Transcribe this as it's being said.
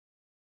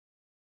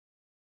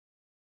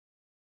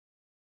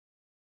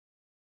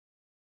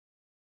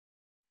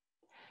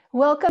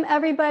Welcome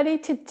everybody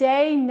to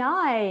day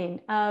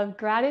 9 of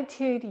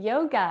gratitude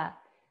yoga,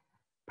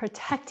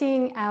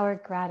 protecting our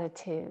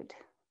gratitude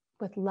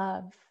with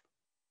love.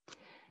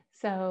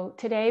 So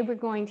today we're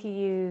going to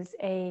use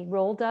a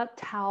rolled up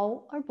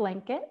towel or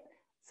blanket.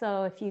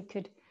 So if you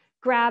could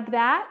grab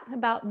that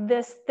about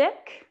this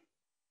thick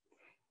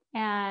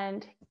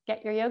and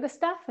get your yoga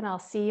stuff, and I'll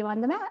see you on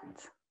the mat.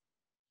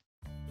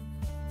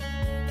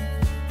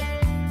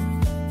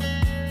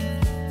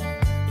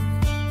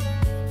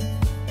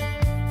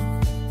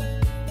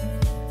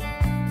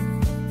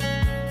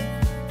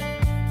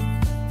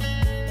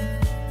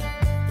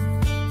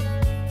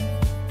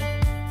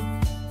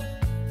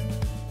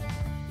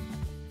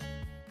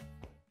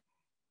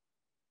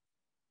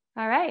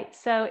 All right,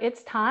 so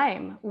it's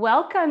time.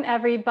 Welcome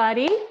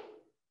everybody.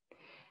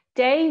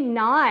 Day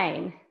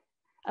 9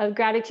 of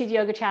Gratitude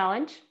Yoga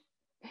Challenge.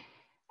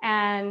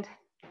 And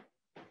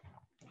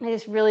I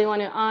just really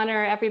want to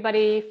honor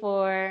everybody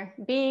for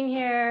being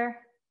here.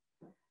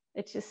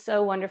 It's just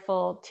so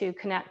wonderful to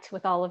connect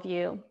with all of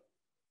you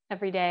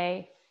every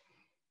day,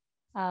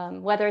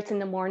 whether it's in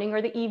the morning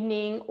or the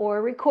evening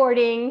or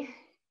recording.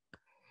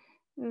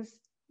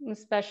 A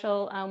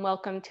special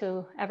welcome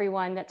to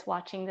everyone that's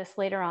watching this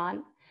later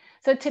on.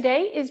 So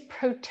today is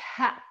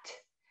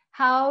protect.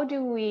 How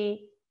do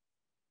we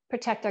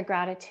protect our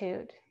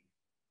gratitude?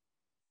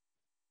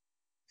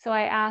 So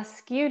I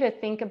ask you to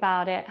think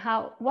about it.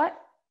 What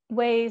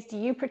ways do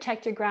you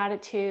protect your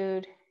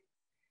gratitude?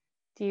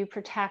 Do you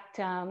protect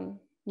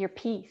your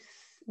peace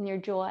and your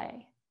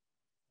joy?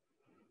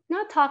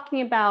 Not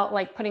talking about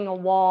like putting a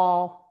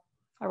wall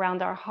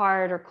around our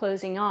heart or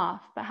closing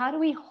off, but how do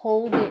we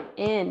hold it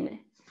in?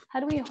 How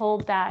do we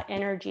hold that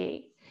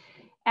energy?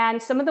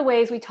 And some of the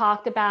ways we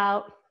talked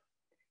about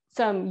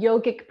some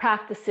yogic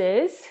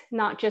practices,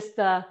 not just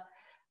the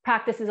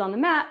practices on the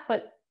mat,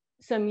 but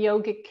some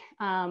yogic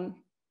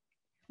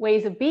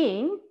ways of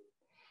being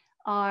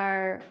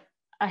are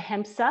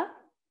ahimsa,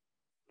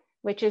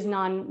 which is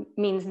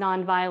means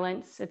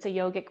non-violence. It's a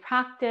yogic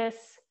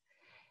practice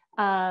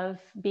of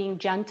being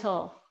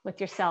gentle with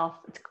yourself.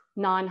 It's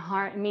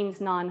it means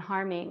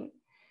non-harming.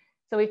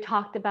 So we've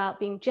talked about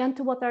being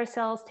gentle with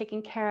ourselves,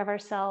 taking care of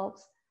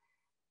ourselves.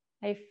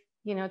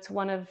 It's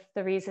one of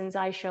the reasons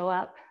I show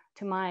up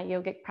to my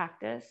yogic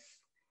practice.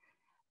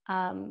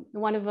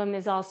 One of them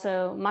is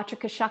also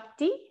Matrika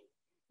Shakti.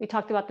 We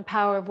talked about the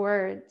power of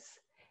words.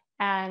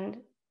 And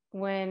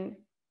when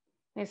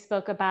I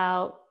spoke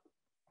about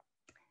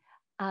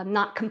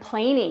not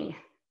complaining,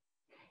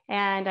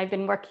 and I've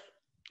been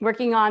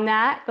working on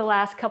that the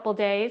last couple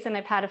days, and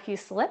I've had a few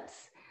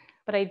slips,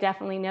 but I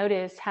definitely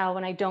noticed how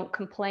when I don't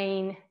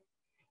complain,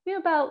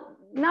 about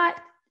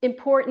not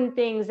important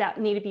things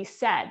that need to be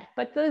said,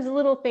 but those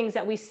little things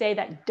that we say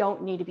that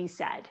don't need to be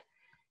said,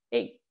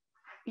 it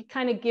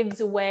kind of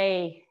gives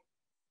away,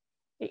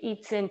 it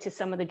eats into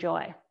some of the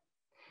joy.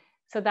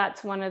 So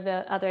that's one of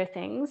the other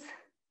things.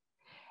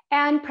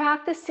 And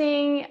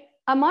practicing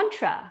a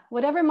mantra,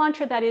 whatever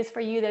mantra that is for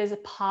you that is a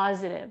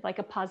positive, like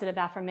a positive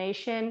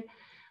affirmation.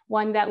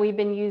 One that we've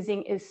been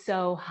using is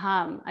So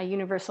Hum, a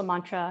universal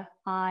mantra.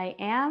 I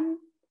am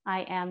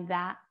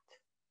that.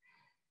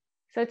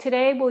 So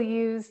today we'll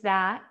use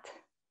that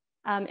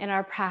in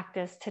our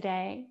practice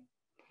today.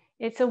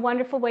 It's a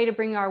wonderful way to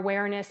bring our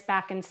awareness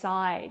back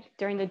inside.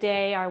 During the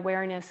day, our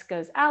awareness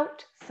goes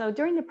out. So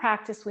during the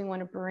practice, we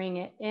want to bring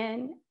it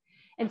in.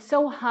 And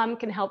So Hum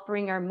can help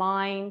bring our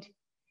mind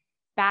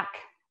back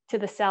to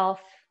the self.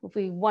 If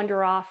we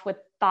wander off with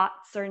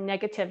thoughts or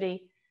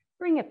negativity,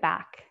 bring it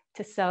back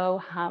to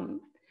So Hum.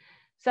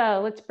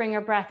 So let's bring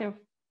our breath in.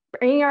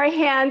 Bring our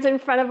hands in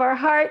front of our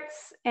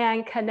hearts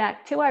and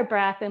connect to our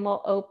breath, and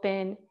we'll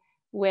open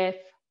with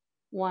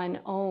one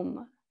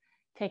Om.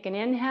 Take an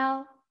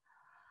inhale.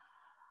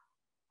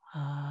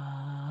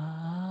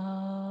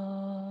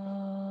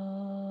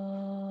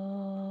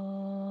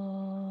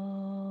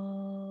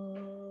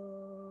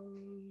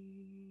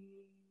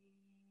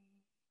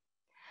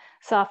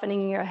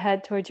 Softening your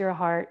head towards your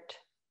heart,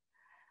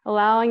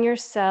 allowing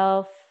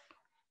yourself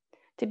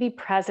to be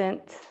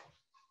present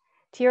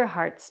to your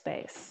heart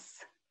space.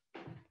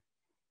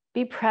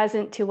 Be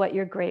present to what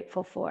you're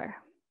grateful for.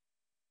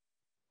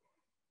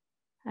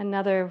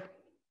 A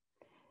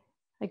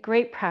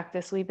great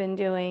practice we've been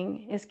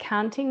doing is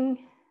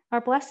counting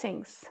our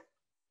blessings,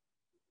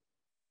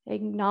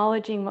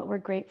 acknowledging what we're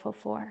grateful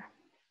for.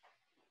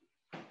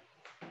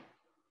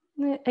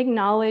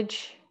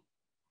 Acknowledge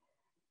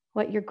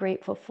what you're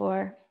grateful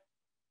for.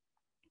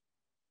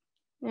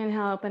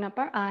 Inhale, open up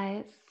our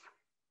eyes.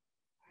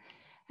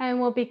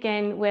 And we'll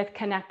begin with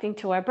connecting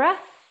to our breath.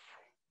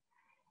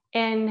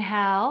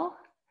 Inhale,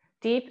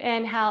 deep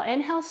inhale,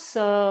 inhale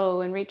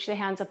so, and reach the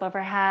hands up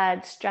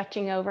overhead,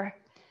 stretching over,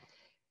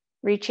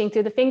 reaching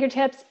through the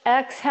fingertips.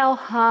 Exhale,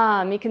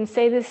 hum. You can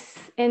say this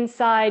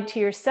inside to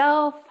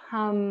yourself,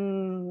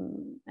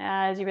 hum,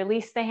 as you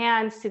release the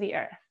hands to the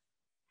earth.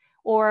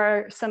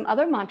 Or some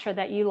other mantra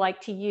that you like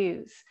to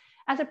use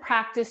as a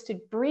practice to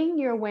bring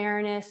your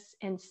awareness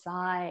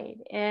inside.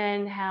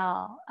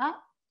 Inhale,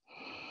 up.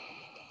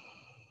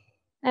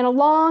 And a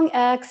long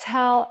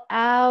exhale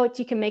out.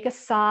 You can make a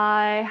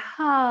sigh.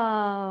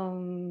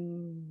 Hum.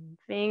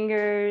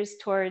 Fingers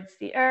towards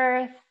the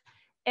earth.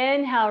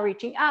 Inhale,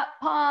 reaching up,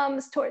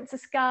 palms towards the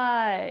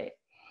sky.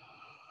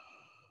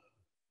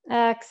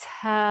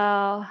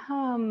 Exhale,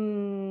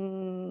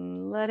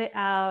 hum. Let it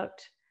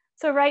out.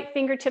 So right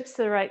fingertips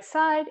to the right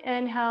side.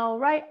 Inhale,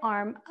 right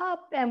arm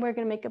up. And we're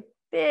going to make a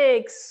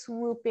big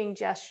swooping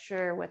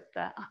gesture with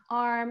the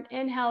arm.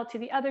 Inhale to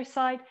the other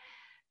side.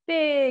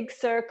 Big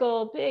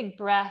circle, big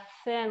breath.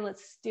 And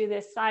let's do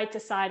this side to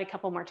side a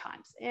couple more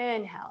times.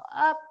 Inhale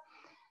up.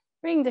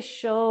 Bring the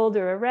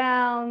shoulder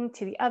around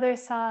to the other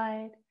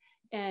side.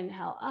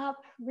 Inhale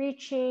up,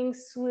 reaching,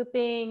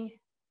 swooping.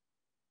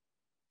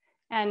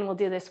 And we'll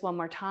do this one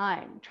more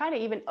time. Try to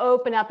even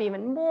open up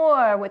even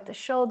more with the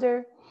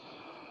shoulder.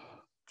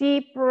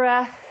 Deep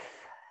breath.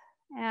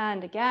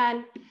 And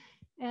again,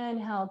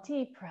 inhale,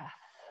 deep breath.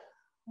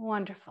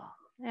 Wonderful.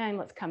 And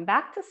let's come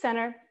back to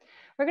center.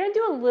 We're going to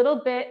do a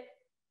little bit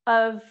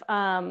of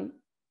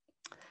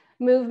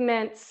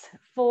movements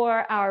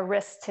for our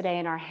wrists today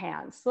in our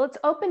hands. So let's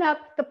open up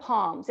the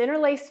palms,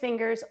 interlace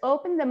fingers,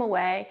 open them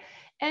away.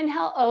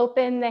 Inhale,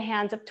 open the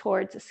hands up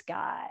towards the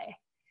sky.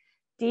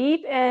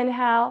 Deep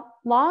inhale,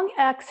 long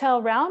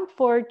exhale, round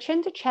forward,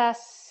 chin to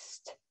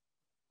chest.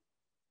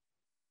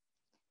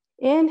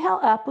 Inhale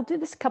up, we'll do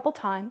this a couple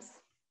times.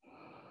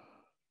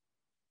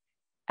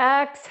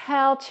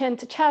 Exhale, chin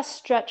to chest,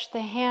 stretch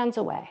the hands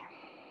away.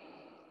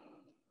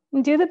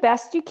 And do the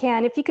best you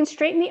can. If you can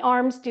straighten the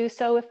arms, do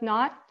so. If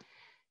not,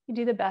 you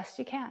do the best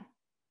you can.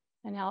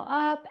 Inhale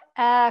up,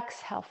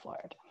 exhale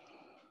forward.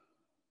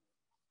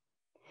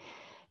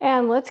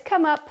 And let's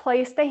come up,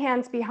 place the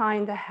hands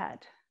behind the head.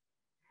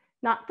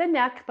 Not the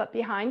neck, but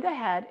behind the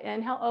head.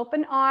 Inhale,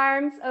 open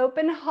arms,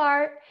 open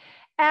heart.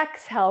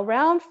 Exhale,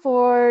 round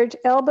forward.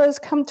 Elbows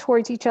come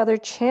towards each other,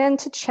 chin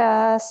to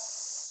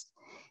chest.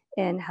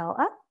 Inhale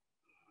up.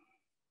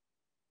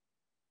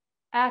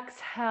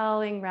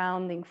 Exhaling,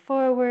 rounding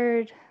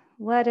forward.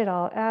 Let it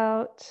all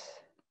out.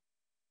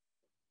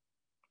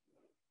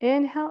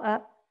 Inhale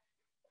up.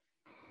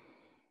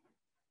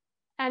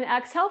 And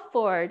exhale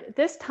forward.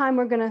 This time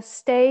we're going to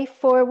stay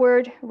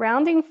forward,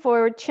 rounding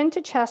forward, chin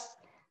to chest.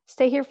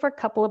 Stay here for a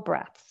couple of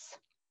breaths.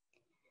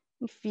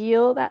 And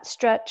feel that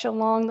stretch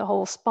along the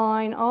whole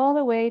spine, all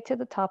the way to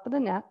the top of the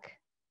neck.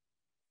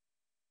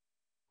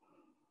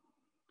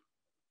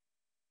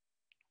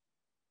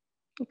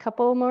 A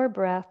couple more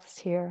breaths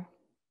here.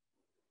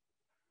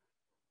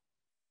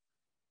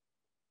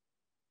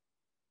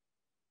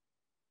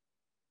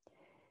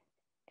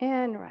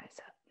 And rise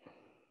up.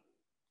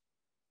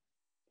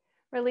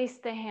 Release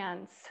the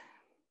hands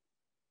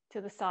to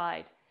the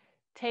side.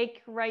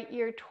 Take right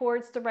ear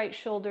towards the right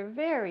shoulder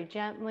very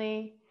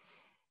gently.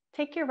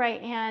 Take your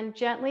right hand,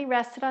 gently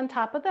rest it on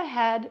top of the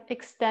head.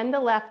 Extend the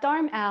left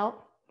arm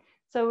out.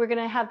 So we're going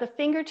to have the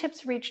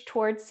fingertips reach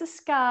towards the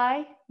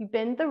sky. You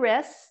bend the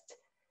wrist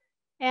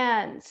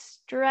and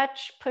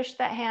stretch, push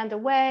that hand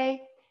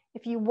away.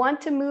 If you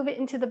want to move it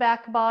into the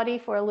back body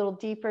for a little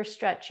deeper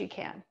stretch, you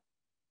can.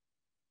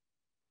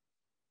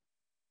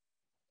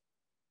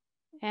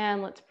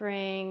 And let's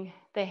bring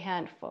the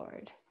hand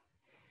forward.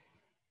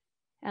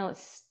 And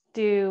let's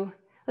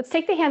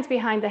take the hands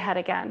behind the head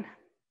again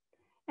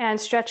and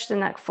stretch the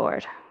neck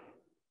forward.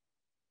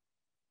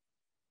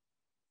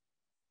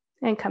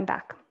 And come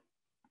back.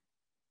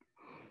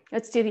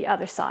 Let's do the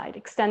other side.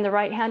 Extend the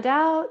right hand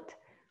out,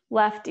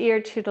 left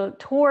ear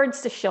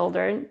towards the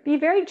shoulder. And be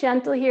very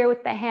gentle here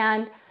with the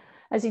hand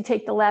as you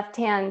take the left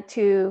hand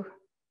to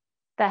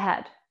the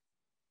head.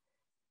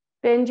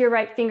 Bend your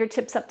right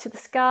fingertips up to the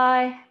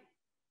sky.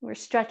 We're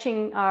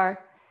stretching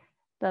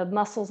the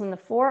muscles in the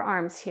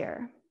forearms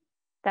here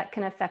that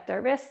can affect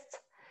our wrists.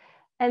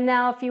 And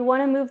now if you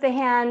want to move the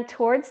hand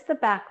towards the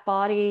back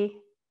body,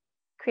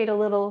 create a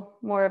little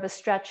more of a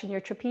stretch in your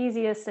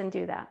trapezius, and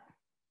do that.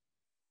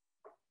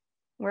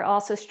 We're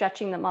also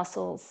stretching the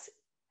muscles,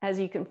 as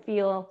you can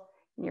feel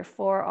in your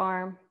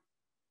forearm.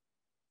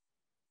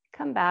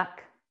 Come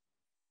back.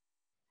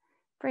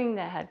 Bring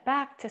the head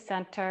back to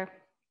center.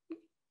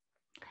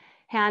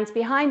 Hands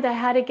behind the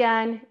head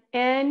again.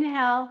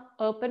 Inhale,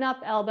 open up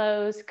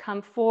elbows,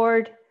 come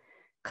forward,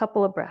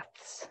 couple of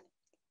breaths.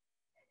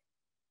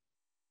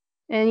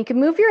 And you can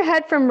move your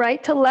head from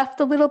right to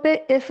left a little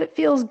bit if it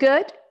feels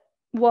good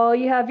while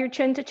you have your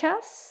chin to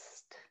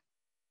chest.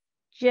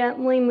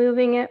 Gently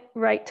moving it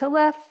right to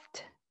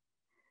left.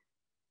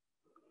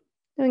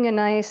 Doing a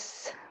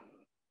nice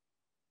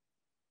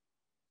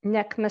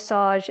neck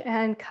massage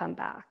and come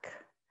back.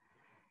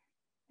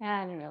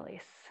 And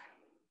release.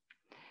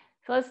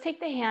 So let's take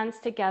the hands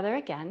together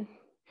again.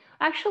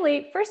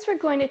 Actually, first we're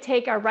going to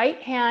take our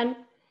right hand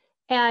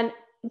and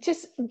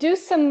just do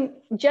some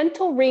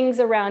gentle rings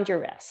around your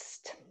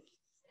wrist.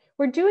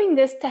 We're doing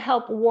this to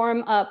help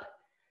warm up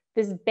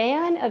this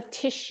band of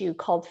tissue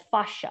called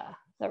fascia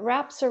that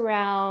wraps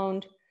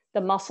around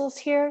the muscles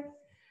here.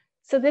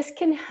 So this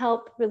can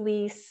help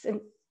release, and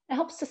it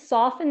helps to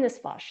soften this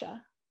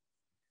fascia,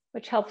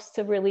 which helps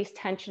to release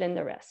tension in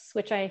the wrists,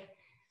 which I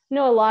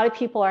know a lot of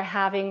people are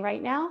having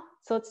right now.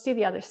 So let's do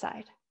the other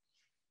side.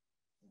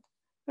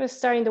 We're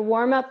starting to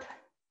warm up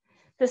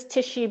this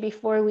tissue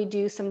before we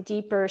do some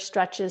deeper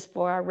stretches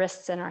for our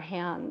wrists and our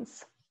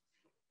hands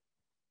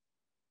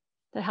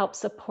that help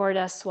support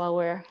us while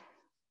we're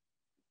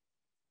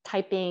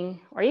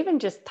typing, or even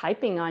just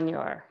typing on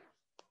your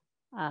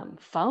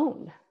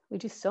phone. We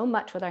do so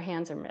much with our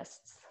hands and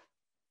wrists.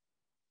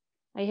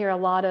 I hear a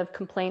lot of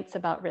complaints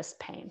about wrist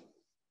pain.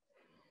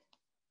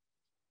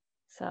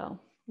 So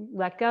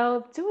let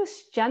go, do a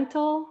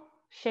gentle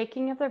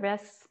shaking of the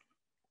wrists.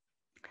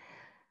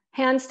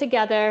 Hands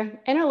together,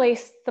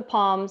 interlace the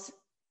palms,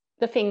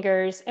 the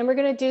fingers, and we're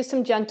going to do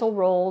some gentle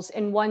rolls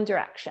in one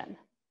direction.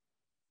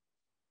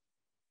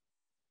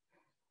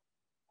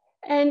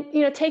 And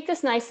take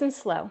this nice and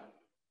slow.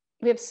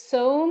 We have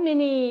so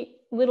many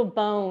little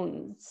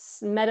bones,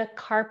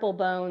 metacarpal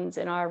bones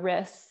in our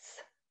wrists.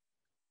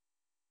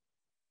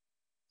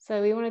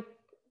 So we want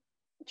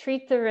to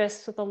treat the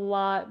wrists with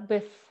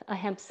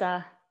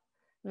ahimsa,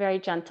 very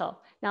gentle.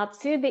 Now let's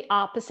do the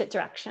opposite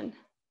direction.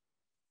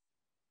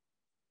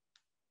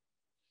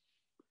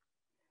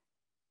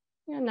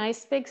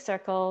 Nice big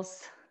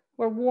circles.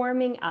 We're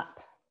warming up.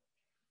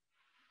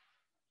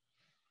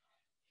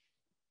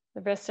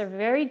 The wrists are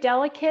very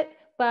delicate,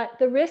 but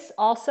the wrists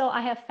also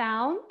I have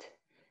found,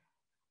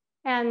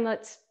 and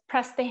let's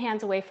press the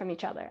hands away from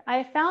each other. I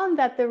have found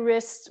that the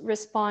wrists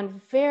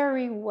respond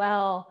very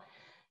well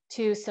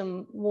to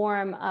some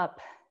warming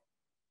up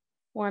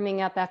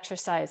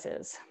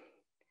exercises.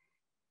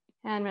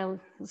 And we'll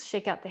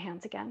shake out the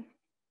hands again.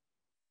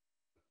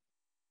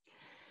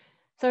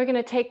 So we're going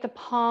to take the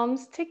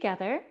palms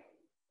together,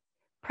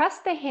 press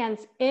the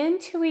hands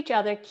into each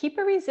other, keep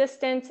a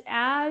resistance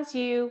as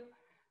you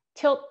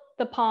tilt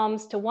the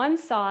palms to one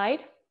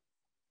side.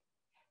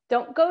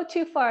 Don't go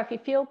too far. If you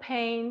feel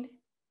pain,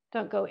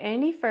 don't go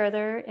any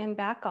further and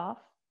back off.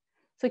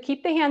 So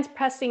keep the hands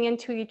pressing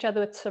into each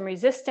other with some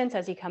resistance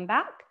as you come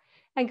back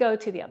and go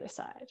to the other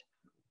side.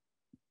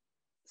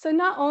 So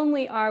not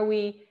only are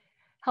we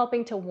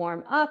helping to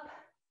warm up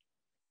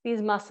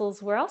these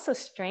muscles, we're also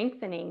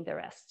strengthening the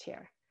wrist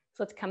here.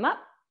 So let's come up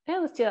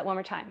and let's do that one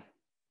more time.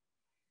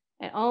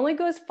 And only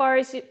go as far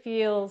as it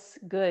feels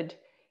good.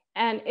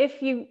 And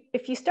if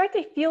you start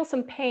to feel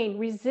some pain,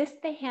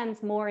 resist the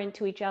hands more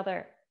into each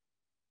other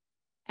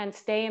and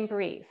stay and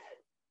breathe.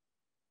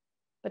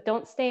 But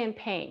don't stay in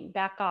pain,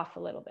 back off a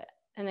little bit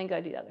and then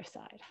go to the other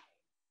side.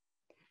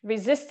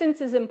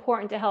 Resistance is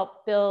important to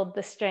help build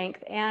the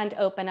strength and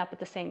open up at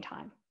the same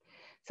time.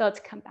 So let's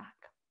come back.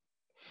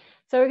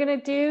 So we're going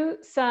to do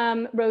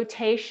some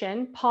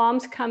rotation.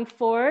 Palms come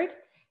forward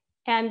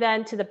and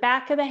then to the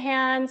back of the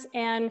hands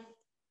and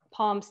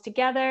palms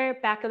together,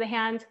 back of the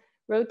hands,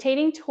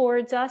 rotating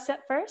towards us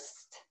at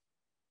first.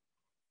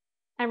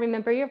 And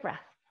remember your breath.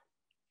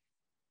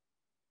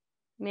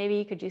 Maybe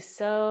you could do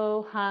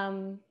so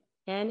hum,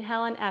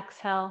 inhale and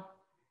exhale.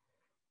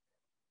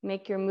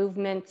 Make your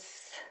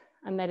movements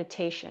a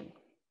meditation.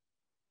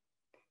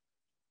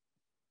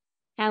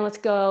 And let's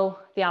go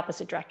the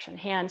opposite direction.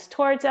 Hands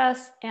towards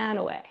us and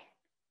away.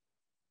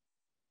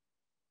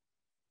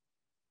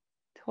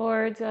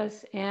 Towards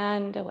us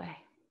and away.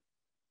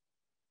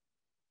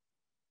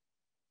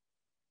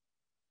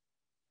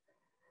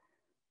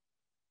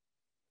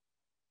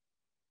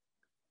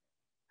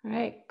 All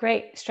right,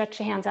 great. Stretch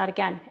the hands out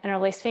again.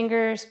 Interlace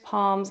fingers,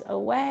 palms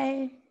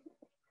away.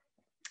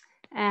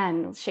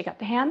 And shake up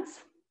the hands.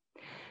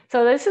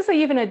 So this is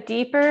even a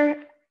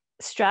deeper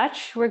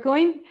stretch. We're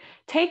going to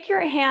take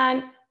your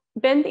hand,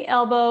 bend the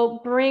elbow,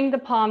 bring the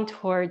palm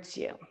towards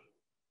you.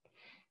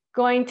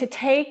 Going to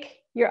take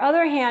your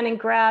other hand and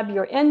grab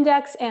your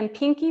index and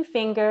pinky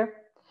finger,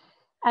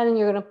 and then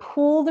you're going to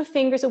pull the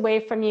fingers away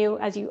from you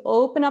as you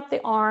open up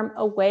the arm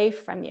away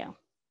from you.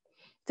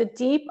 It's a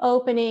deep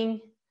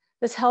opening.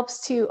 This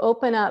helps to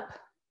open up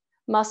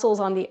muscles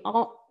on the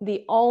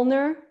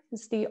ulnar.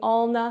 It's the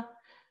ulna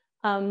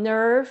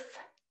nerve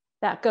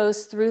that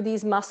goes through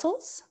these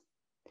muscles.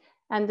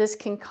 And this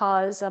can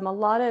cause a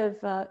lot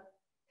of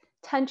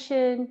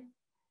tension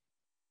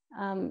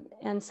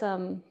and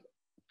some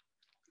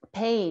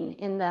pain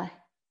in the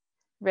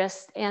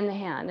wrist and the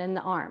hand and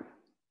the arm.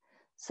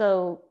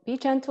 So be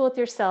gentle with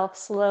yourself,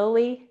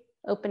 slowly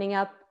opening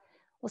up.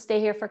 We'll stay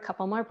here for a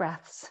couple more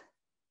breaths.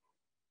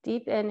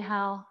 Deep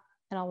inhale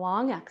and a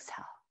long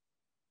exhale.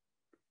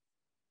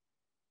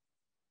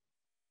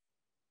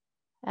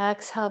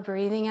 Exhale,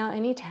 breathing out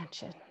any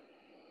tension.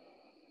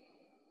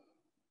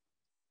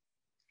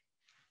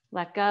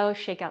 Let go,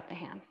 shake out the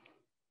hand.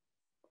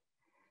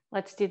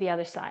 Let's do the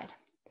other side.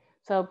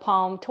 So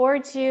palm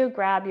towards you,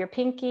 grab your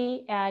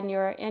pinky and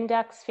your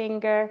index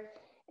finger.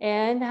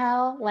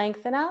 Inhale,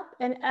 lengthen up,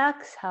 and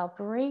exhale,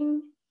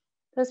 bring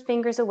those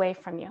fingers away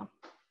from you.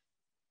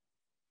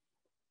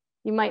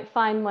 You might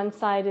find one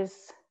side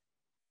is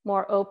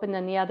more open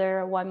than the other,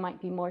 or one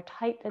might be more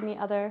tight than the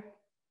other.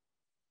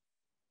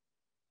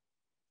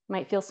 You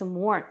might feel some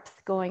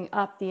warmth going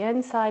up the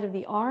inside of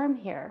the arm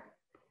here,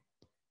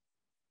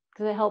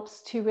 because it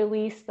helps to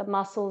release the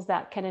muscles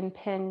that can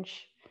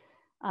impinge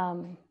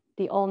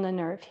the ulnar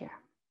nerve here.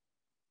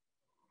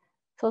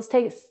 So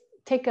let's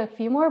take a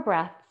few more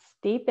breaths.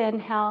 Deep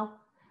inhale,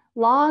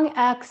 long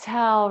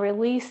exhale,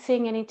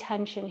 releasing any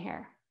tension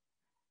here.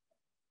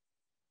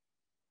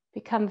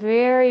 Become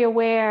very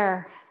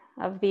aware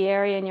of the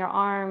area in your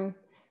arm.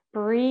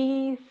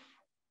 Breathe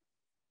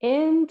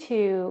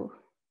into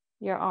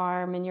your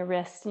arm and your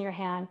wrist and your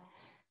hand.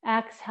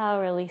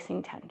 Exhale,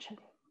 releasing tension.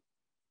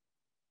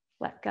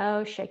 Let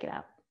go, shake it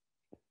out.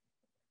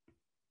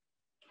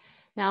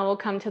 Now we'll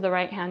come to the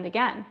right hand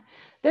again.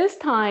 This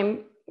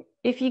time,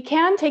 if you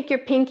can, take your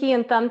pinky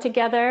and thumb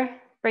together,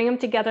 bring them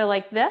together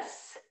like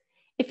this.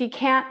 If you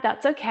can't,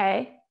 that's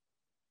okay.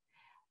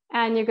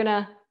 And you're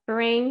gonna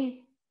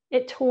bring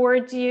it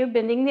towards you,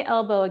 bending the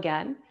elbow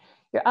again.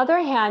 Your other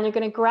hand, you're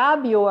gonna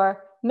grab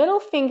your middle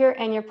finger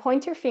and your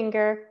pointer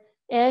finger.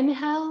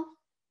 Inhale,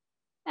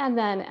 and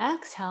then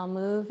exhale,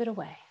 move it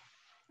away.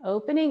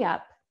 Opening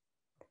up.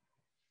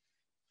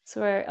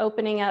 So we're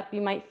opening up,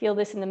 you might feel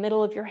this in the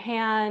middle of your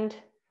hand,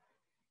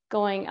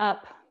 going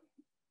up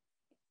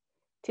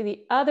to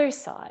the other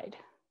side,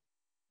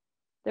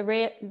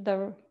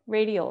 the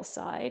radial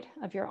side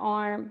of your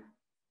arm.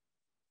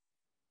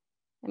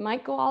 It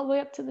might go all the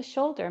way up to the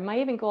shoulder. It might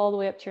even go all the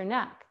way up to your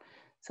neck.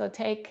 So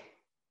take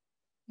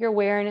your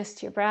awareness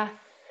to your breath,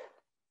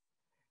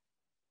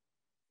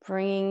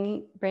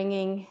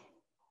 bringing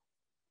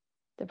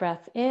the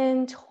breath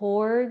in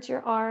towards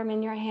your arm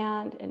and your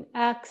hand, and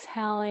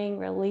exhaling,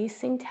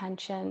 releasing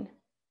tension.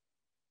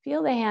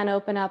 Feel the hand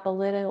open up a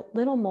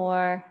little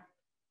more,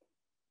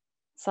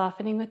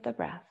 softening with the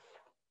breath.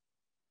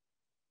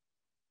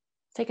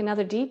 Take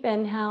another deep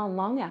inhale,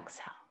 long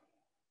exhale.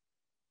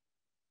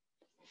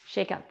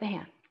 Shake out the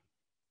hand.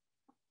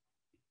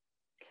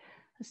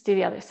 Let's do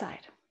the other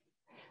side.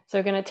 So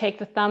we're going to take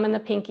the thumb and the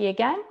pinky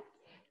again.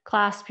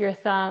 Clasp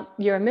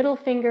your middle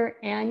finger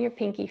and your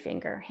pinky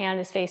finger. Hand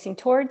is facing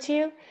towards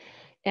you.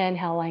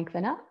 Inhale,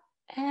 lengthen up.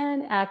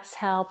 And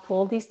exhale,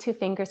 pull these two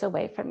fingers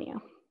away from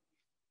you.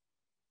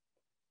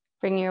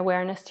 Bring your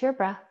awareness to your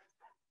breath.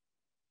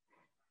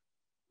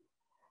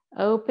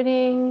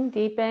 Opening,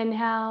 deep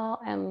inhale,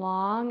 and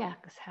long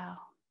exhale.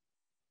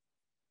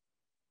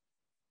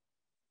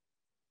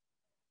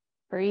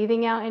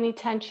 Breathing out any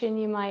tension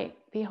you might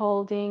be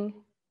holding.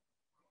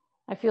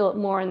 I feel it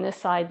more on this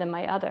side than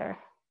my other.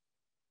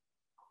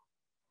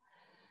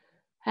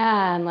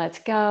 And let's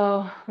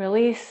go.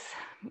 Release,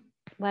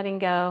 letting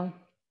go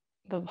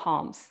the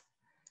palms.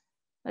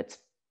 Let's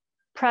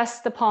press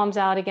the palms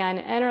out again,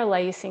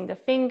 interlacing the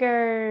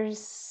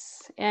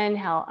fingers.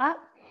 Inhale up.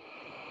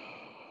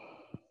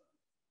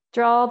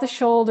 Draw the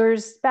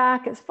shoulders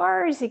back as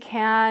far as you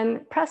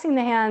can, pressing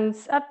the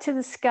hands up to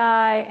the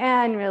sky,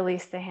 and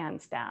release the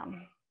hands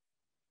down.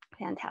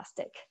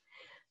 Fantastic.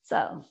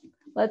 So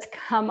let's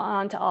come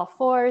on to all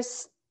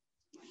fours.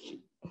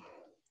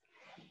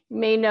 You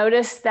may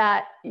notice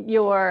that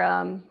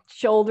your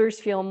shoulders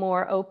feel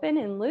more open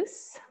and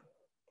loose.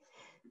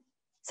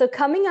 So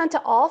coming onto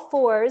all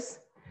fours,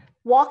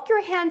 walk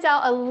your hands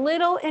out a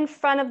little in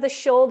front of the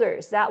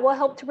shoulders. That will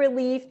help to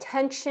relieve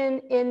tension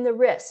in the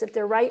wrists. If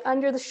they're right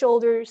under the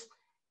shoulders,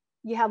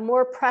 you have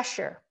more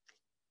pressure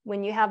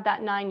when you have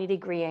that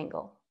 90-degree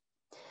angle.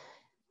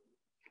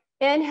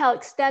 Inhale,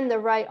 extend the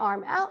right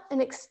arm out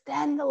and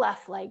extend the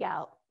left leg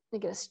out. You're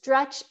going to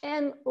stretch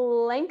and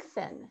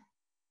lengthen.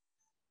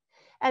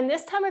 And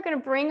this time we're going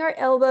to bring our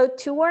elbow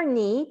to our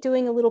knee,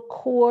 doing a little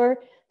core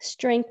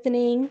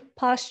strengthening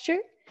posture.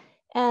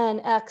 And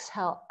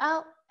exhale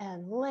out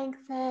and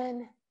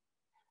lengthen.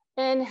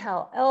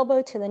 Inhale,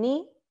 elbow to the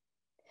knee.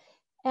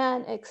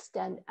 And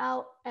extend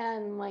out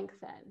and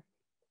lengthen.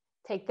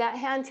 Take that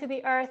hand to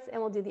the earth and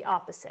we'll do the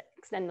opposite.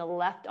 Extend the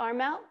left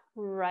arm out,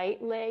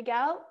 right leg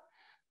out,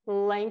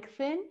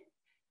 lengthen.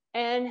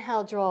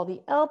 Inhale, draw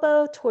the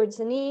elbow towards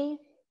the knee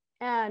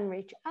and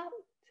reach out.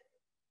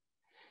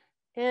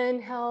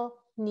 Inhale,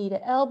 knee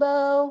to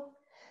elbow,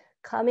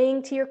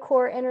 coming to your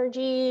core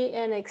energy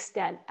and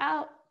extend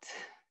out.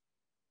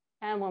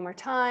 And one more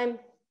time,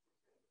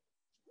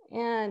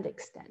 and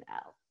extend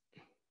out.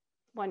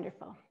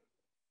 Wonderful.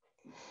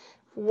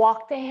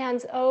 Walk the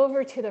hands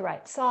over to the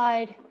right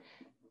side.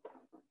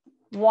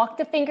 Walk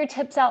the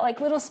fingertips out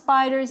like little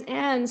spiders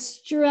and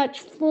stretch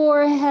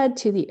forehead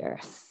to the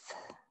earth.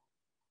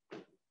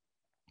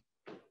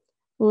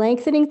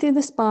 Lengthening through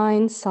the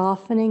spine,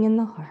 softening in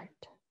the heart.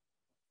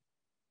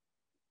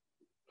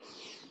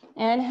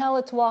 Inhale,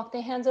 let's walk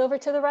the hands over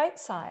to the right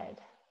side.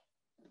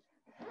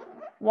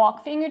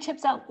 Walk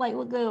fingertips out like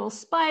little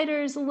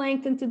spiders,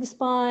 lengthen through the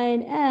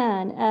spine,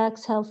 and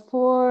exhale,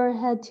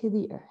 forehead to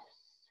the earth.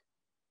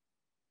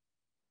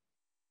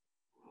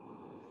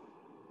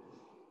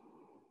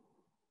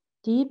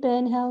 Deep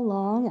inhale,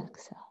 long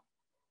exhale.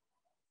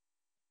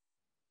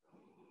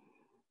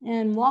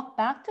 And walk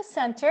back to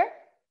center.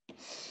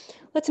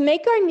 Let's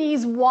make our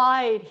knees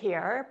wide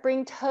here.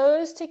 Bring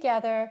toes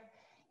together.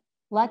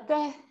 Let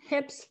the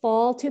hips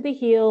fall to the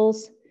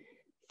heels,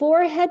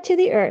 forehead to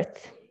the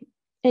earth.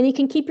 And you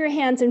can keep your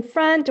hands in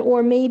front,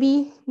 or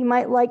maybe you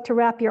might like to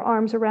wrap your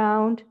arms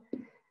around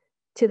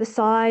to the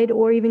side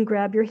or even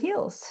grab your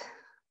heels.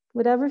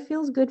 Whatever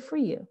feels good for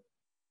you.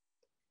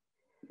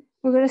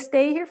 We're going to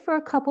stay here for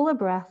a couple of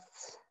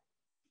breaths,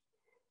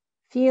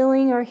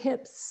 feeling our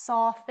hips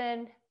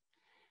soften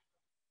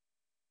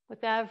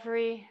with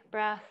every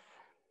breath,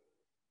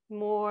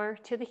 more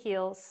to the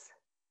heels,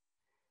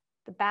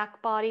 the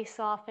back body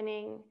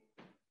softening,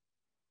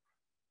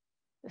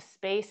 the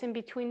space in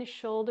between the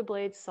shoulder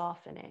blades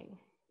softening,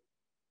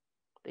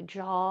 the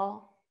jaw,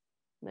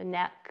 the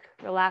neck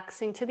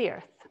relaxing to the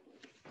earth.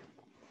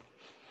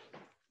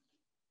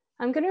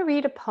 I'm going to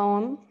read a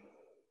poem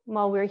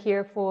while we're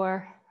here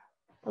for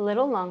a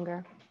little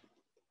longer.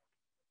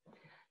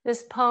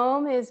 This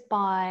poem is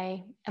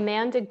by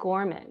Amanda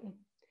Gorman.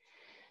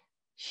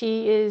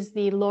 She is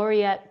the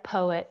laureate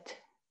poet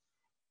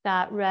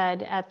that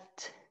read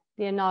at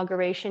the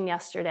inauguration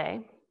yesterday.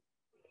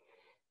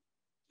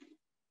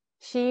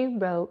 She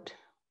wrote,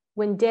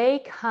 "When day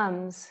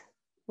comes,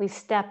 we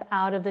step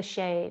out of the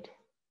shade,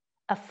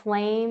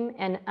 aflame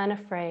and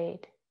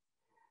unafraid.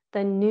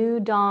 The new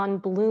dawn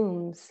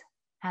blooms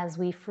as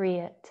we free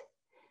it,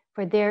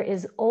 for there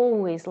is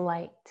always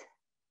light,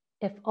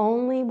 if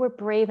only we're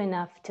brave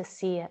enough to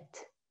see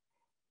it,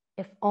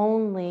 if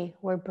only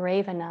we're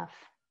brave enough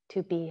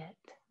to be it."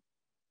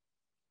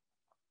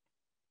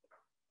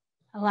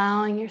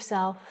 Allowing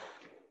yourself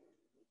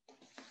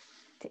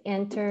to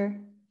enter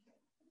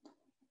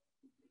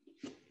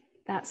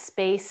that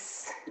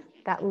space,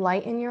 that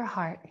light in your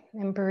heart,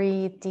 and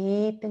breathe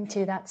deep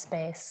into that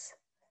space.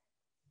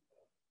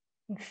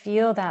 And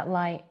feel that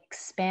light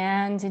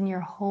expand in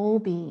your whole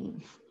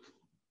being.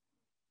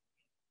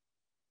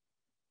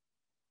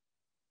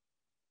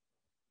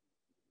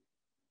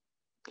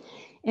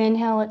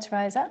 Inhale, let's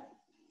rise up.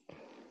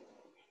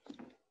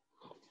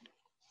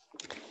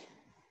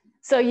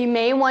 So you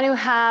may want to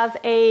have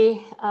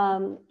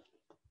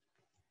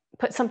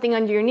put something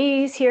under your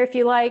knees here if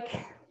you like.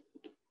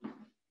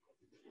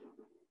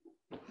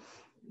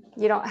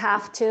 You don't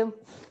have to.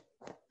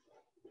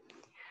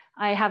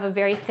 I have a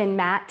very thin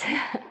mat.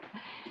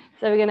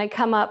 So we're gonna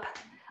come up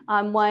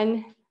on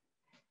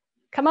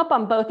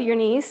both of your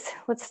knees.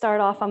 Let's start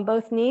off on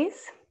both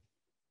knees.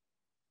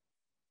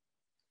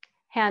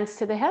 Hands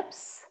to the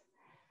hips.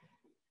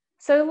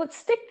 So let's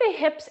stick the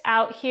hips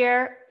out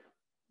here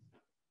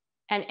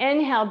and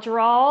inhale,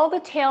 draw the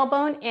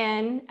tailbone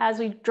in as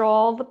we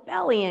draw the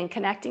belly in,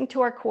 connecting to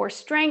our core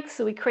strength.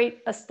 So we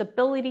create a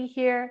stability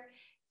here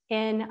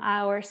in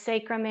our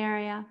sacrum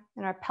area,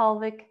 in our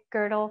pelvic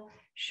girdle,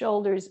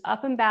 shoulders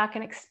up and back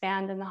and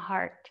expand in the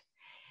heart.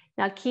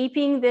 Now,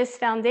 keeping this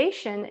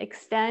foundation,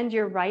 extend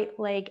your right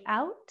leg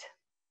out.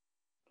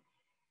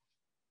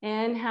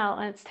 Inhale,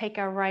 let's take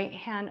our right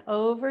hand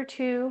over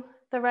to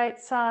the right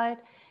side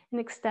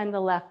and extend the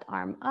left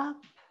arm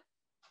up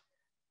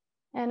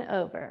and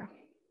over.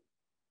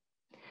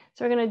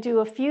 So we're going to do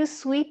a few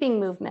sweeping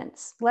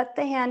movements. Let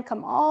the hand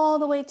come all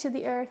the way to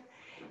the earth.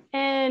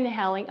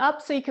 Inhaling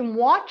up, so you can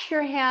watch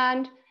your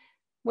hand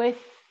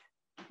with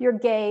your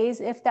gaze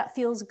if that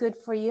feels good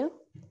for you,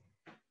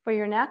 for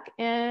your neck.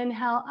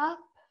 Inhale up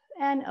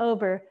and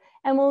over.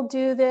 And we'll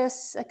do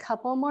this a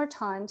couple more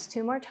times,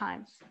 2 more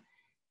times.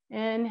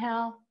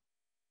 Inhale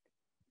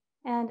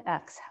and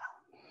exhale.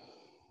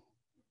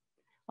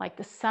 Like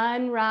the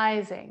sun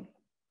rising,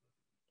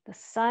 the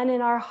sun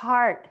in our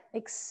heart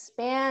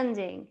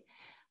expanding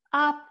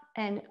up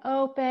and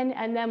open,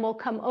 and then we'll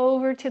come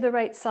over to the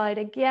right side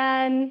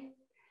again.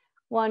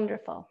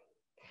 Wonderful.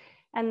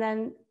 And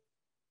then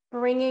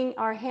bringing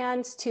our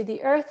hands to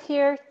the earth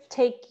here,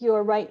 take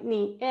your right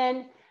knee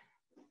in,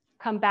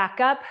 come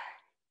back up,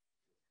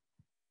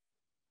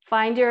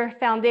 find your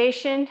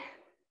foundation,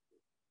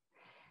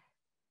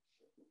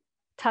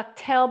 tuck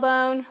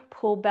tailbone,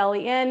 pull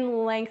belly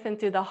in, lengthen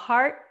through the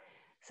heart.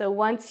 So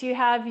once you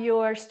have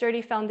your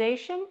sturdy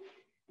foundation,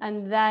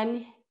 and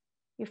then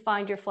you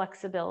find your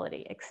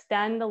flexibility.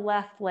 Extend the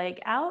left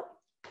leg out.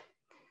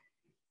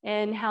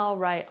 Inhale,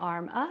 right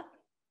arm up.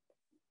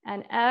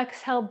 And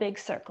exhale, big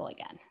circle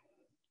again.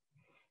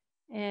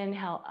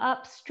 Inhale,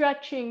 up,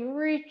 stretching,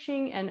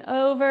 reaching, and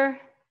over.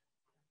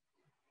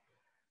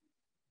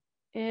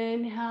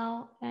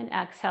 Inhale and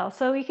exhale.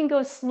 So you can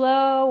go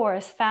slow or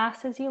as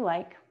fast as you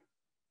like.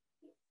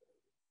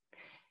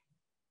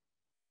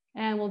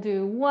 And we'll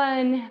do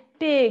one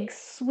big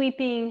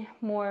sweeping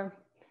more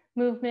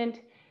movement.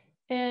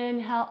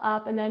 Inhale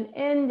up and then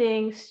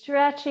ending,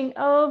 stretching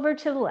over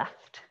to the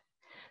left.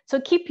 So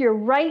keep your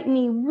right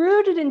knee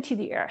rooted into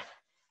the earth.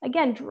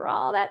 Again,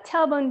 draw that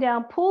tailbone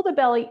down, pull the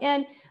belly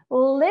in,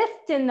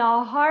 lift in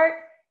the heart,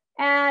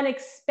 and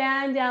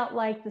expand out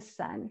like the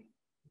sun.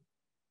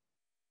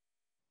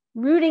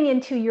 Rooting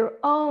into your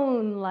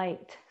own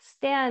light,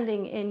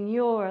 standing in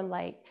your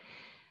light.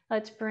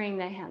 Let's bring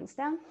the hands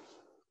down.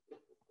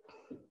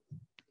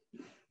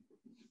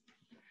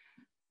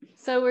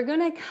 So we're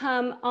going to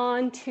come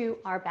onto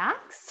our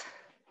backs.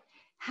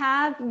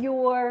 Have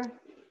your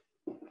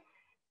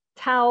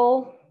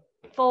towel,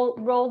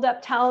 rolled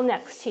up towel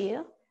next to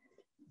you.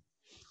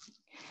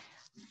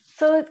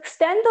 So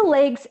extend the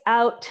legs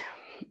out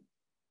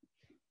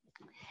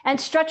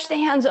and stretch the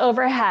hands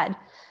overhead.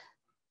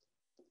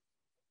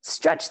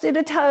 Stretch through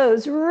the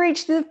toes,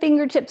 reach through the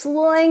fingertips,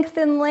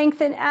 lengthen,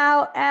 lengthen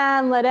out,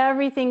 and let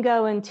everything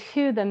go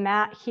into the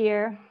mat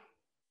here.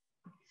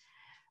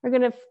 We're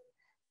gonna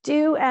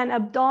do an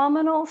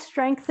abdominal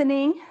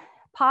strengthening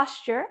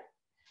posture.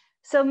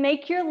 So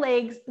make your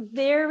legs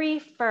very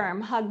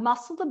firm, hug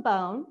muscle to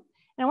bone,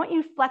 and I want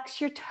you to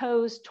flex your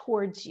toes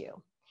towards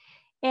you.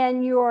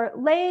 And your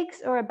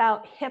legs are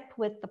about hip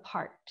width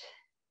apart.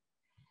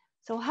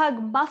 So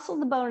hug muscle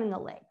to bone in the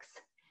legs.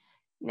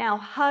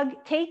 Now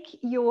take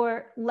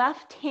your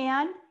left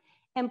hand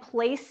and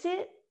place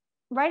it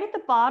right at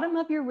the bottom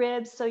of your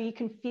ribs so you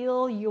can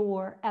feel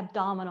your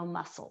abdominal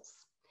muscles.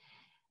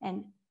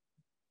 And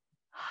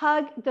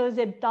hug those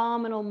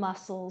abdominal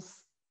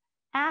muscles,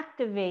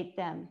 activate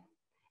them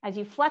as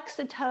you flex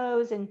the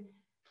toes and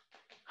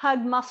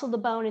hug muscle to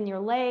bone in your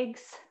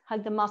legs,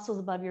 hug the muscles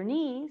above your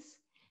knees.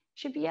 You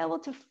should be able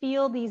to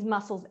feel these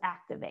muscles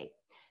activate.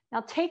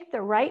 Now take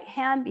the right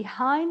hand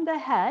behind the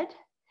head,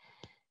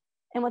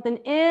 and with an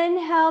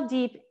inhale,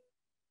 deep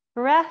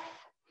breath,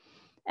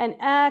 and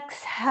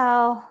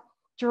exhale,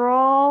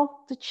 draw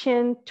the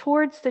chin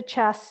towards the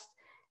chest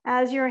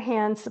as your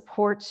hand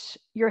supports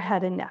your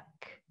head and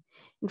neck.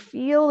 And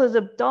feel those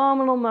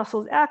abdominal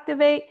muscles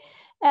activate.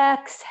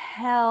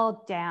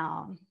 Exhale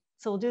down.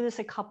 So we'll do this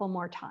a couple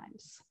more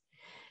times.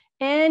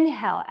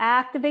 Inhale,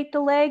 activate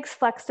the legs,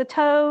 flex the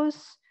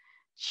toes,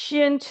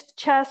 chin to the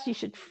chest. You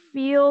should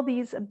feel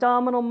these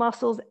abdominal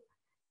muscles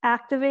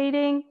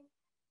activating.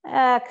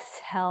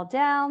 Exhale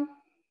down.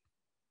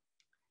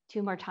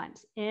 2 more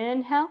times.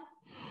 Inhale.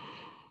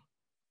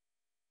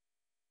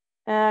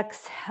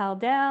 Exhale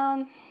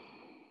down.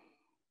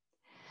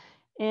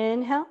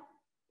 Inhale.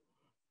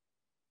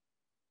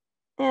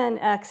 And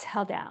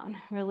exhale down.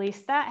 Release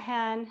that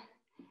hand,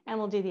 and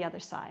we'll do the other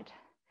side.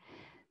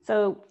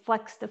 So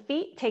flex the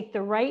feet, take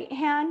the right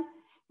hand.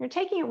 You're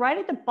taking it right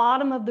at the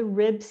bottom of the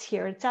ribs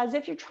here. It's as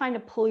if you're trying to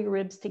pull your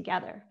ribs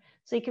together.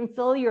 So you can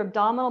feel your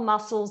abdominal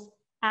muscles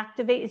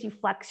activate as you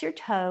flex your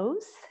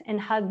toes and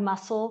hug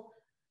muscle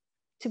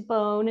to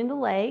bone in the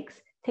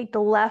legs. Take the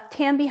left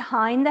hand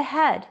behind the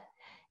head.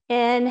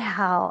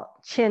 Inhale,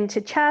 chin to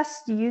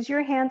chest. Use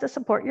your hand to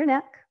support your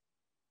neck.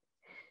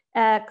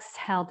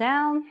 Exhale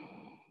down.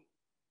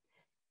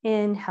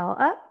 Inhale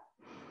up.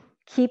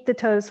 Keep the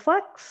toes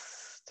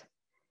flexed.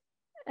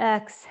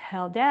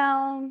 Exhale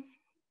down.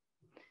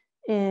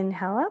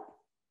 Inhale up.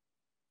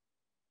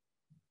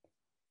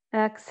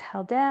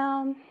 Exhale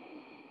down.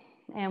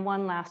 And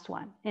one last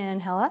one.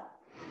 Inhale up.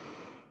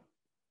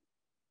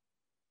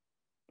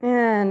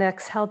 And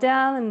exhale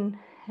down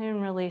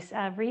and release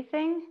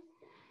everything.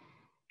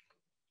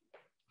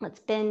 Let's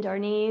bend our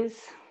knees.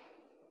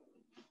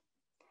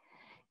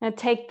 Now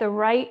take the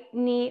right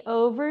knee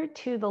over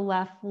to the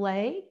left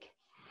leg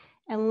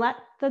and let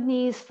the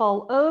knees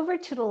fall over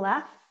to the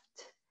left.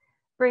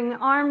 Bring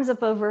arms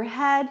up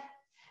overhead.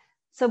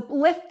 So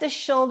lift the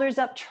shoulders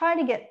up. Try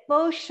to get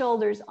both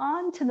shoulders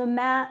onto the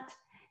mat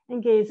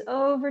and gaze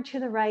over to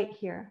the right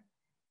here.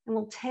 And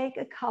we'll take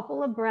a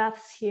couple of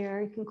breaths here.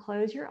 You can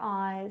close your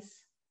eyes,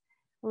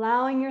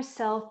 allowing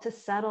yourself to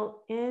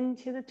settle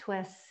into the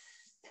twist,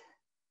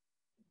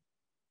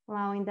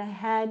 allowing the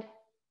head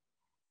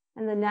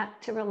and the neck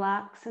to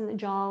relax and the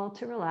jaw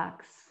to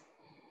relax.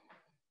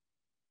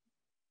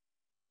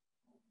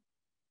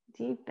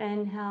 Deep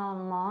inhale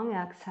and long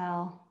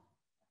exhale,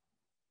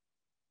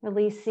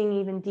 releasing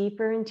even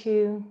deeper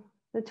into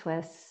the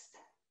twist.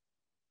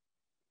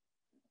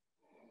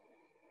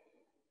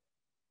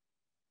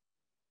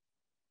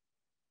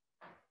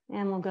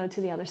 And we'll go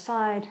to the other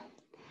side.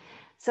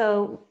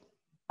 So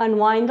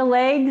unwind the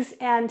legs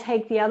and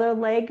take the other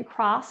leg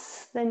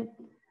across the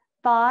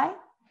thigh.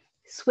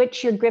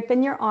 Switch your grip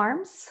in your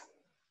arms.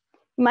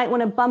 You might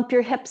want to bump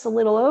your hips a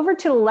little over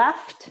to the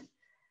left.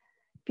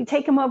 If you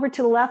take them over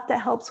to the left,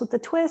 that helps with the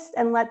twist,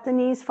 and let the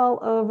knees fall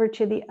over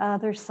to the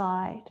other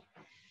side.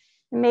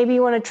 And maybe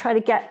you want to try to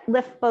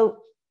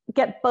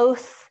get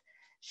both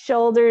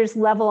shoulders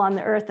level on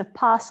the earth if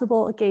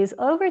possible. Gaze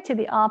over to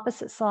the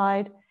opposite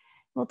side.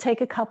 We'll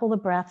take a couple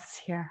of breaths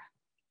here.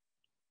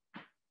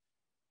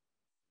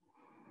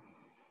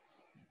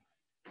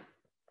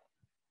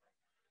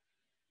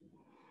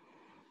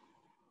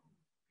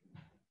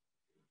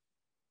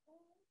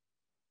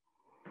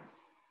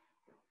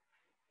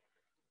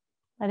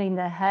 Letting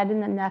the head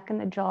and the neck and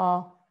the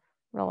jaw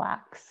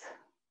relax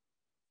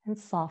and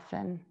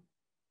soften.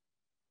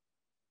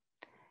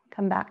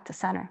 Come back to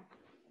center.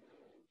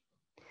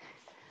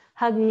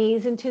 Hug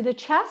knees into the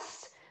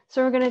chest.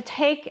 So we're going to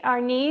take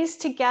our knees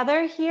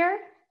together here,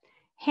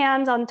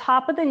 hands on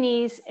top of the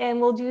knees,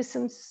 and we'll do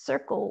some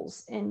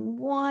circles in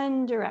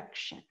one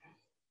direction.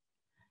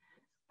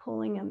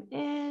 Pulling them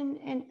in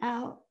and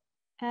out,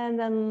 and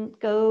then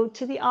go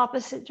to the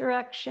opposite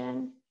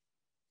direction.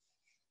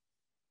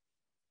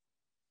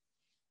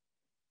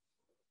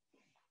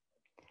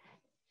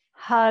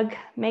 Hug,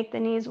 make the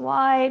knees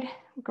wide.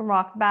 We can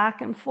rock back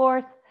and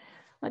forth.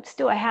 Let's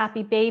do a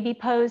happy baby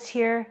pose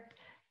here.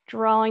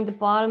 Drawing the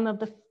bottom of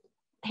the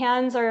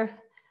hands are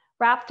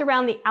wrapped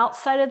around the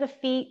outside of the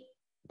feet,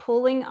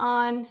 pulling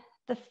on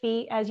the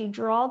feet as you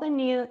draw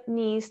the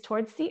knees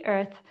towards the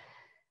earth,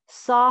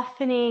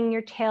 softening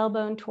your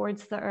tailbone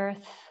towards the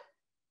earth.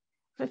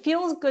 If it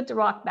feels good to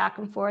rock back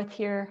and forth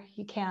here,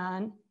 you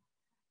can.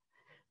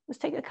 Let's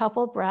take a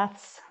couple of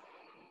breaths.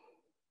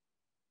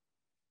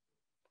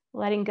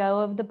 Letting go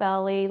of the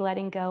belly,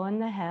 letting go in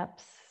the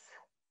hips.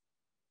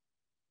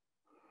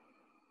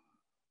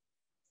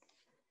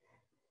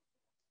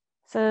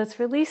 So let's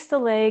release the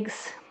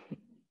legs.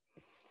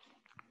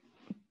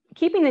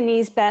 Keeping the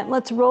knees bent,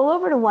 let's roll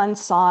over to one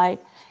side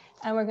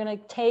and we're going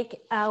to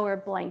take our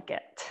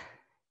blanket.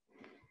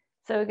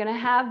 So we're going to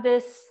have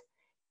this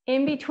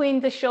in between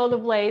the shoulder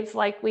blades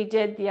like we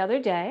did the other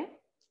day.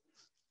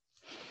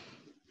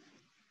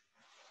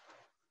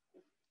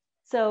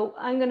 So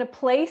I'm going to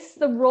place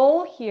the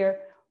roll here.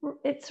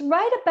 It's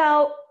right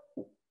about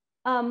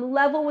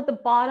level with the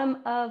bottom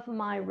of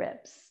my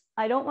ribs.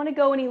 I don't want to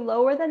go any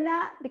lower than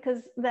that because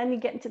then you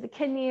get into the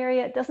kidney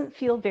area. It doesn't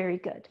feel very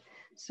good.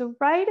 So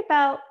right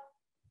about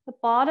the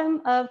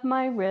bottom of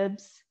my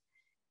ribs,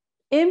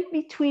 in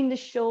between the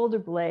shoulder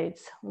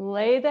blades,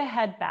 lay the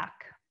head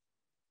back.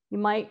 You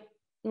might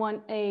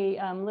want a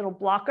little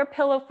blocker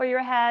pillow for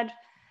your head.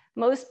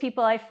 Most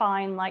people I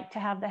find like to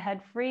have the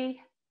head free.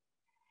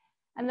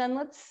 And then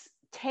let's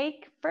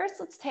take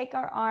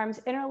our arms,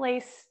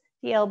 interlace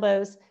the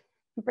elbows,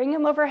 bring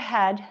them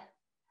overhead.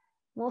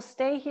 We'll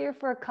stay here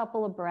for a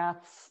couple of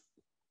breaths,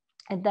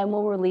 and then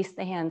we'll release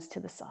the hands to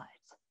the sides.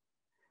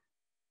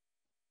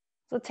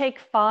 So take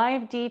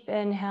 5 deep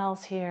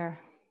inhales here,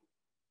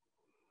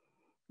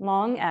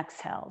 long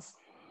exhales.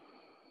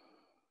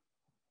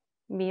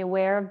 Be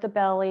aware of the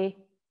belly,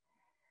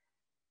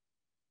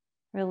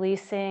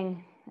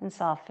 releasing and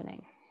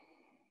softening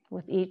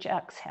with each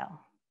exhale.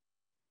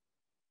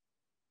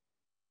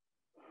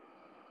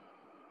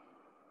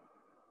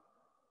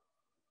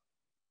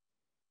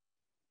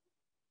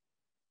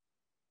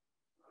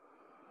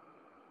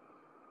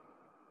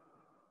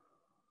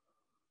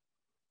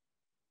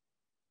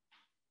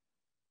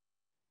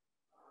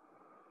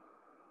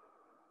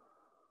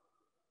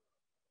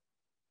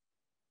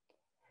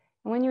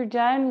 When you're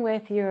done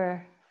with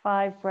your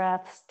 5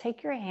 breaths,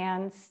 take your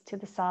hands to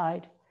the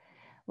side.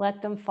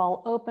 Let them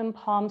fall open,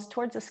 palms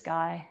towards the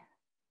sky.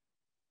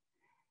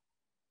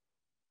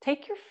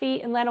 Take your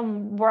feet and let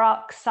them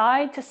rock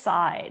side to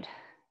side.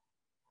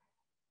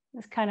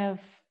 It's kind of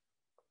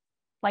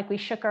like we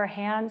shook our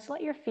hands.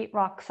 Let your feet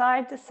rock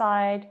side to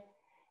side,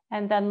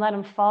 and then let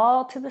them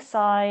fall to the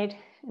side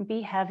and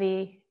be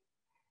heavy.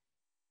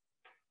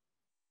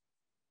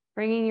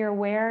 Bringing your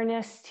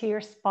awareness to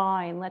your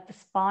spine. Let the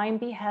spine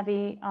be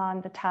heavy on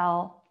the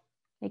towel.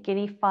 Make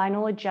any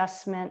final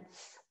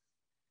adjustments.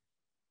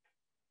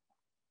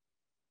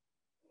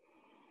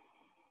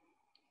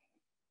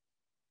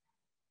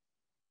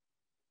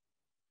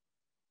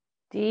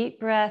 Deep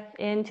breath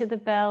into the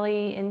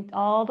belly and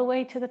all the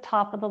way to the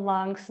top of the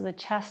lungs so the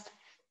chest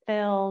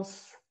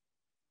fills.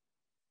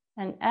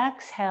 And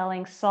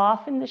exhaling,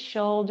 soften the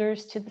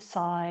shoulders to the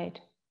side.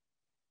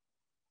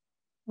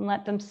 And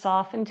let them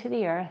soften to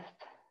the earth.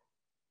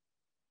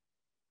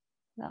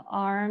 The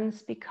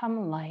arms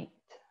become light.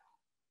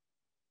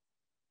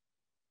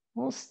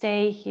 We'll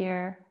stay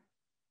here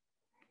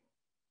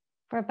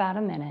for about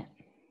a minute.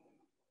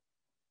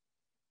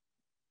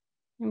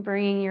 And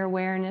bringing your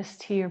awareness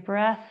to your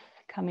breath,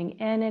 coming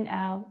in and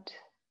out.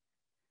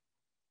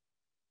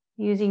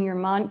 Using your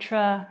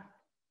mantra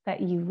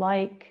that you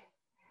like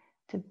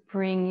to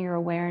bring your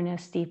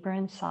awareness deeper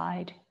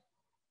inside.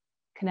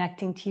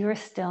 Connecting to your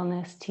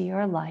stillness, to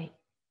your light.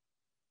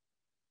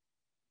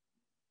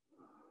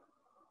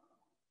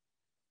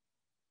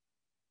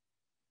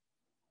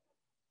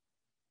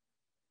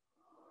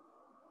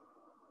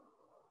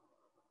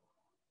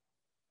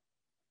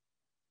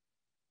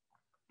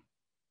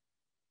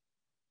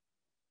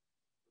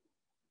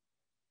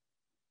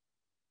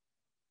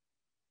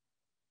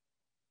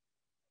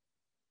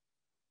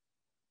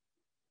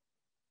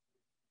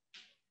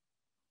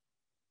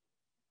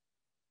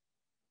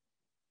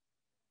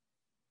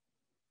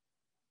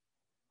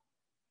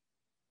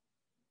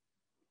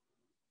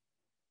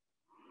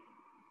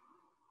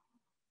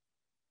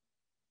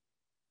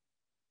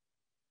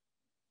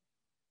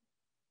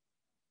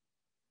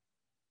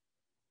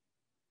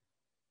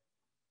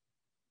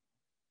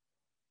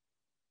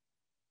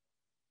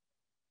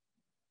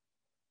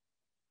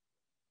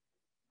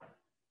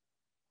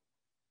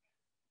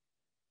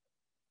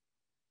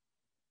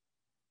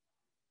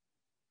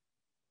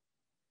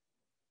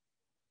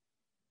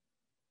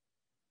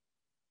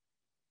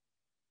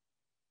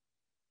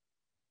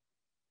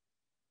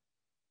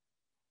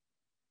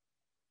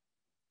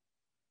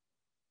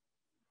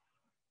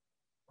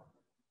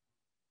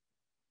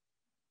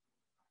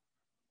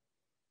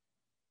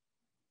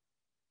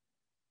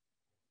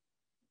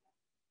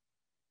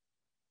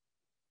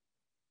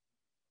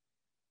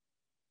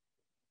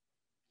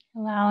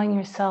 Allowing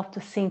yourself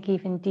to sink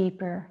even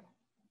deeper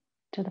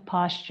to the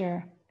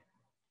posture,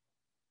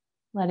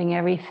 letting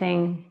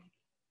everything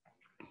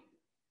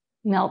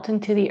melt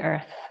into the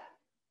earth.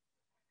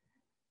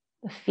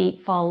 The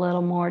feet fall a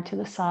little more to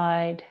the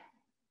side.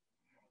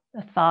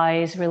 The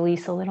thighs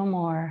release a little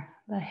more,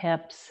 the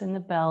hips and the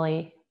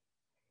belly,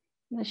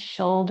 the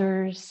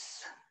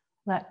shoulders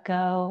let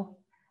go,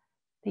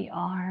 the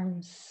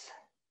arms,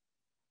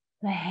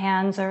 the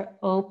hands are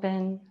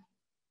open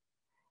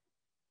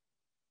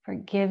for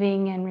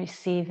giving and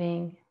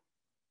receiving.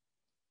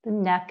 The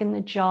neck and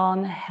the jaw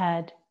and the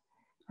head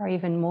are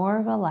even more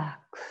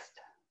relaxed.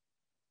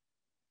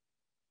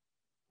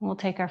 We'll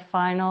take our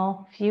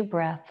final few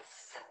breaths.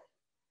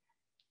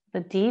 The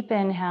deep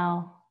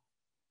inhale,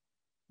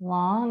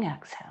 long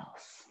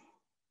exhales.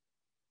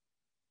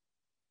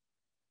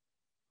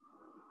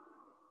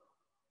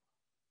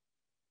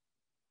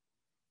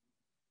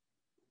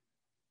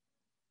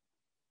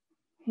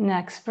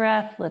 Next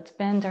breath, let's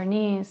bend our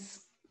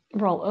knees,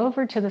 roll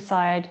over to the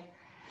side,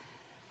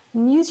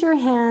 and use your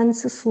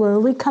hands to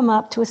slowly come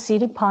up to a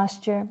seated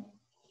posture.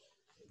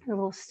 And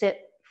we'll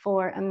sit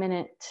for a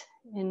minute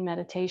in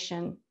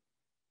meditation.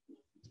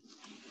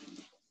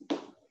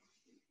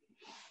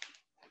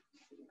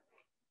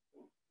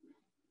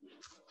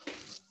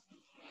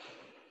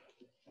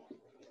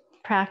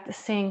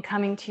 Practicing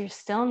coming to your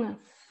stillness.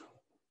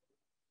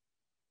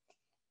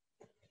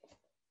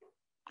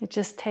 It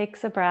just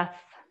takes a breath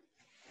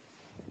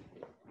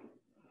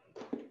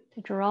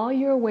to draw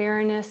your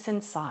awareness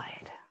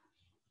inside.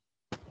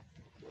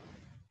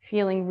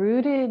 Feeling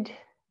rooted,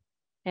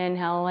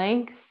 inhale,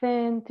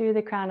 lengthen through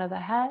the crown of the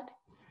head,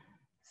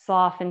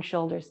 soften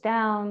shoulders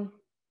down.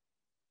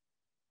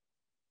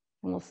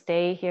 And we'll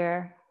stay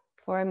here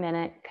for a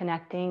minute,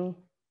 connecting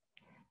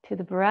to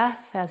the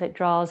breath as it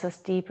draws us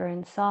deeper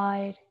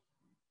inside,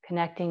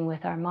 connecting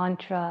with our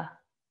mantra,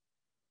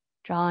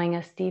 drawing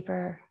us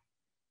deeper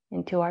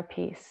into our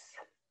peace.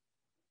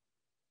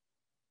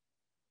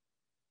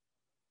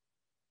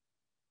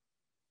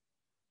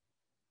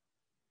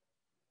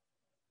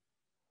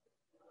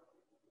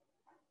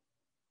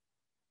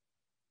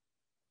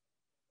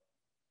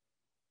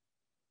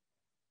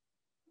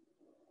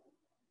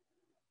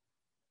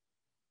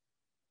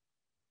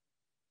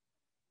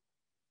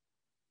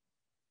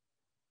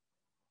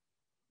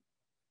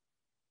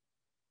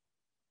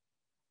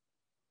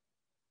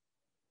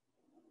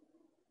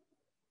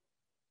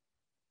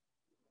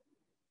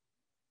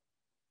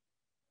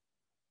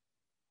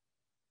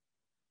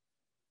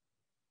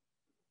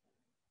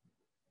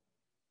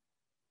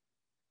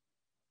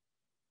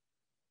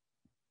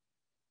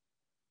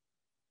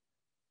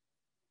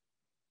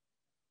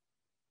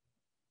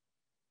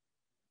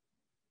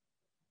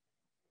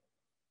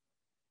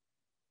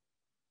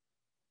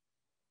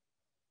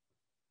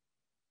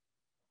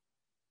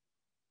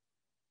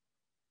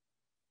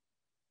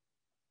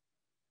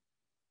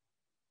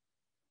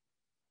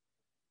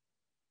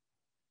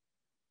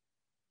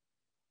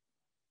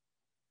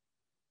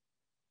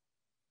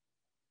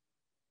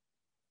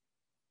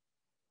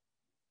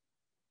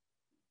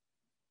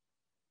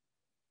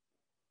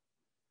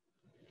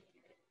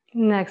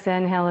 Next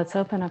inhale, let's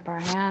open up our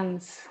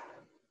hands,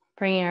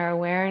 bringing our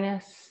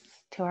awareness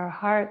to our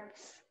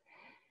hearts.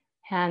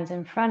 Hands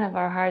in front of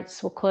our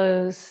hearts will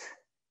close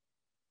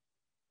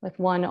with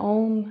one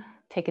Om.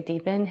 Take a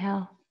deep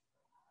inhale.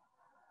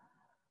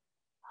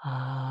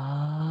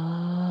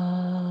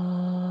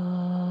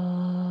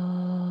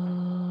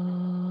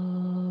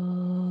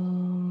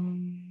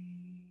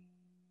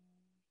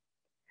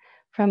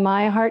 From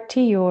my heart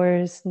to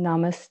yours,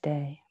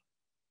 namaste.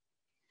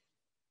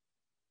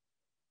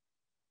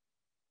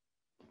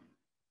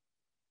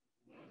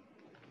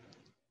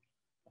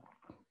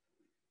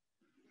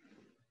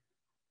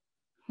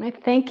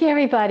 Thank you,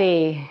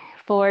 everybody,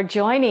 for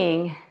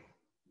joining.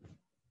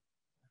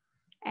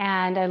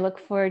 And I look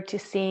forward to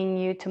seeing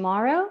you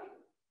tomorrow.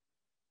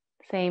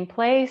 Same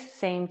place,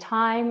 same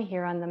time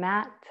here on the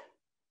mat.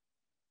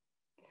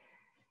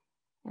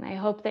 And I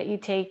hope that you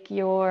take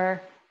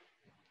your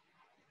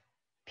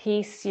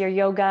peace, your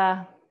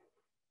yoga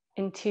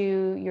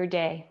into your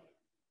day.